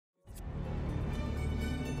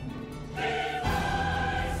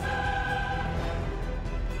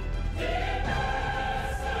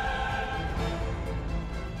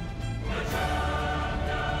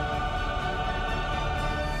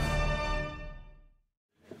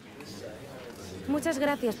Muchas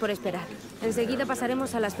gracias por esperar. Enseguida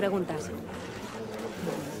pasaremos a las preguntas.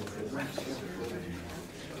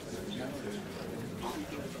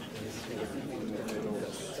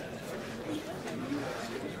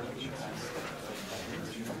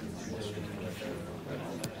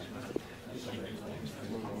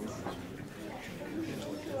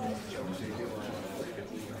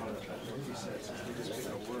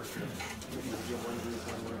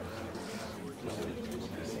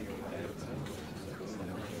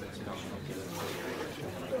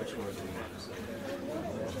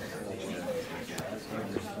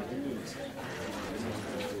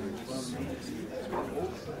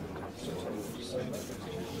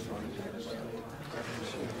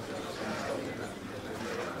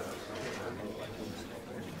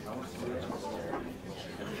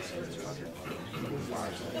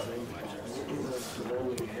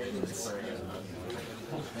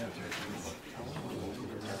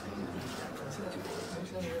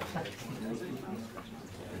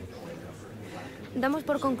 Damos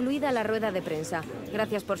por concluida la rueda de prensa.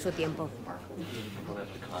 Gracias por su tiempo.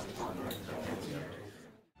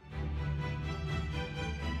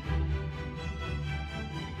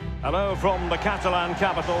 Hello from the Catalan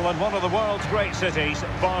capital and one of the world's great cities,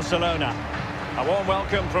 Barcelona. A warm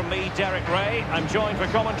welcome from me, Derek Ray. I'm joined for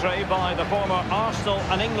commentary by the former Arsenal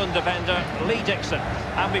and England defender, Lee Dixon.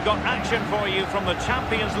 And we've got action for you from the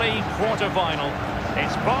Champions League quarter-final.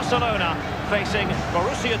 It's Barcelona facing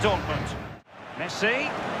Borussia Dortmund. Messi.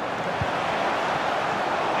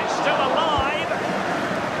 It's still alive.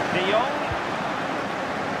 De Jong.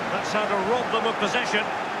 That's how to rob them of possession.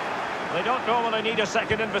 They don't normally need a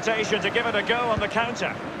second invitation to give it a go on the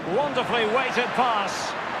counter. Wonderfully weighted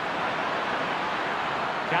pass.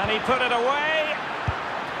 Can he put it away?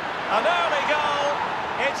 An early goal.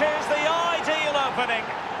 It is the ideal opening.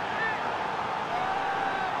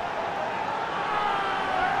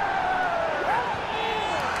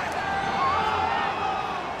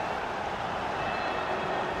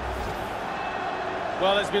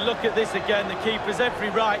 Well, as we look at this again, the keeper's every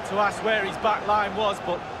right to ask where his back line was,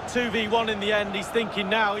 but 2v1 in the end. He's thinking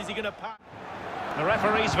now, is he going to pass? The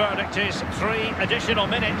referee's verdict is 3 additional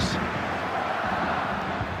minutes.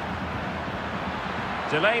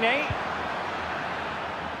 Delaney.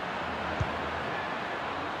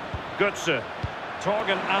 Götze.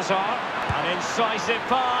 Torgan Hazard. An incisive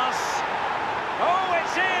pass. Oh,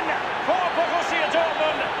 it's in for Borussia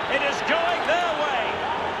Dortmund. It is going their way.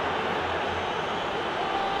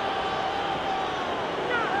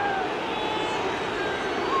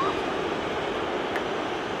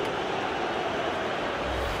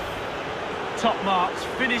 Top marks,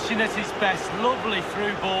 finishing at his best. Lovely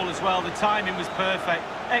through ball as well. The timing was perfect.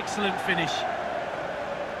 Excellent finish.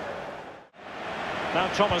 Now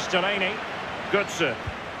Thomas Delaney. Götze.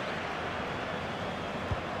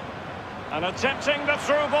 And attempting the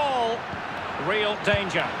through ball. Real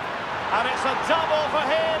danger. And it's a double for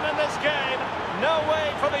him in this game. No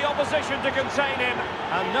way for the opposition to contain him.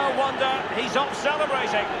 And no wonder he's off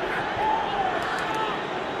celebrating.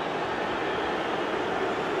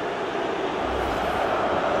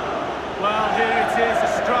 Well, here it is,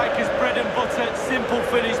 a striker's bread and butter, simple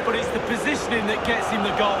finish, but it's the positioning that gets him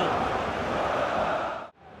the goal.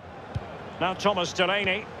 Now Thomas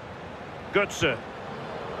Delaney. Götze.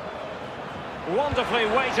 Wonderfully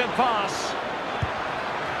weighted pass.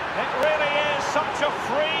 It really is such a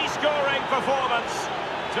free-scoring performance.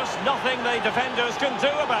 Just nothing the defenders can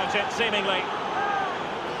do about it, seemingly.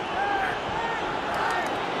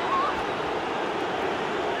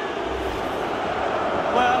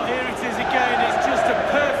 Well, here it is again. It's just a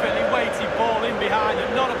perfectly weighted ball in behind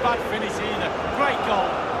and not a bad finish either. Great goal.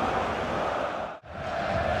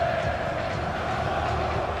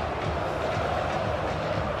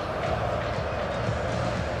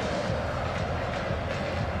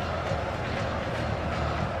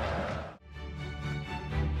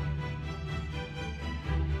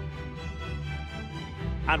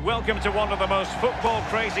 And welcome to one of the most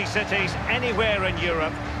football-crazy cities anywhere in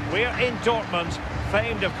Europe. We're in Dortmund,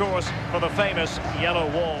 famed, of course, for the famous yellow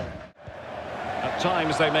wall. At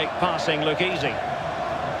times, they make passing look easy. And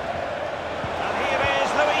here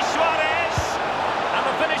is Luis Suarez. And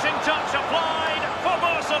the finishing touch applied for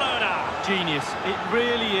Barcelona. Genius. It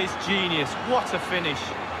really is genius. What a finish.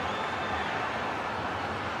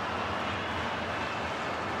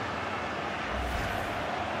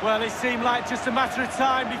 Well, it seemed like just a matter of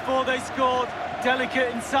time before they scored.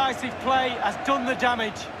 Delicate, incisive play has done the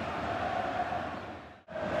damage.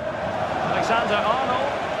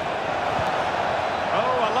 Alexander-Arnold.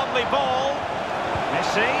 Oh, a lovely ball.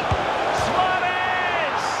 Messi.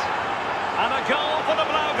 Suarez! And a goal for the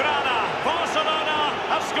Blaugrana. Barcelona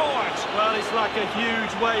scored. Well, it's like a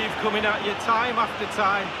huge wave coming at you time after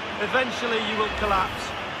time. Eventually you will collapse.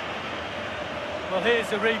 Well, here's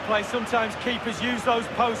the replay. Sometimes keepers use those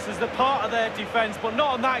posts as the part of their defence, but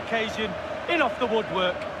not on that occasion. In off the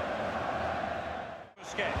woodwork.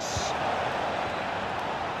 Busquets.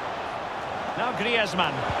 Now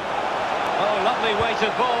Griezmann. Oh, lovely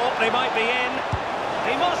weighted ball. They might be in.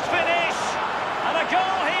 He must finish. And a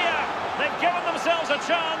goal here. They've given themselves a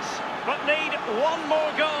chance, but need one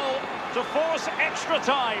more goal to force extra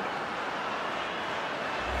time.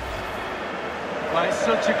 Well, it's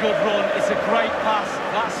such a good run. It's a great pass.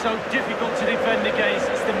 That's so difficult to defend against.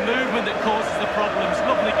 It's the movement that causes the problems.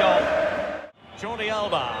 Lovely goal. Jordi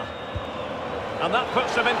Alba. And that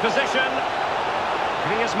puts them in position.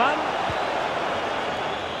 Griezmann.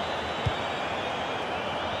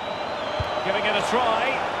 Giving it a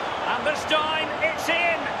try. And this time, it's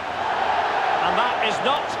in. And that is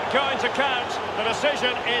not going to count. The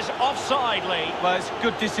decision is offside, Lee. Well, it's a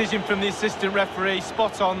good decision from the assistant referee.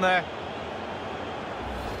 Spot on there.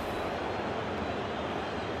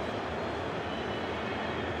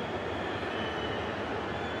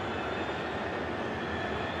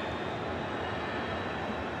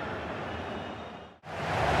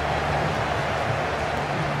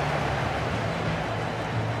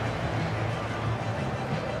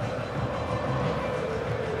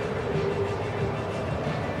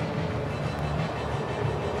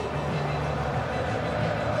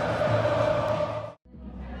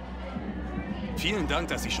 Vielen Dank,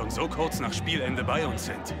 dass Sie schon so kurz nach Spielende bei uns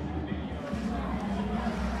sind.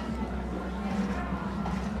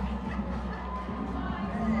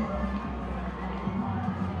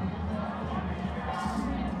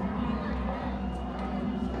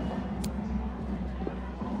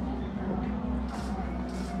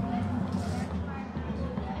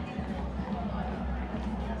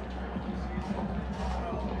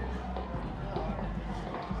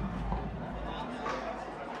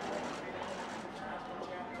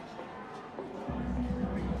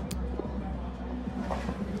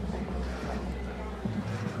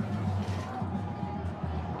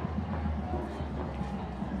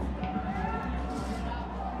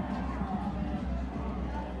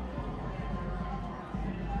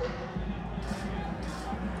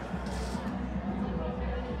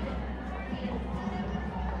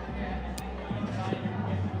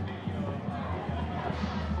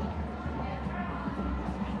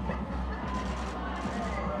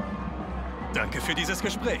 Danke für dieses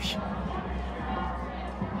Gespräch.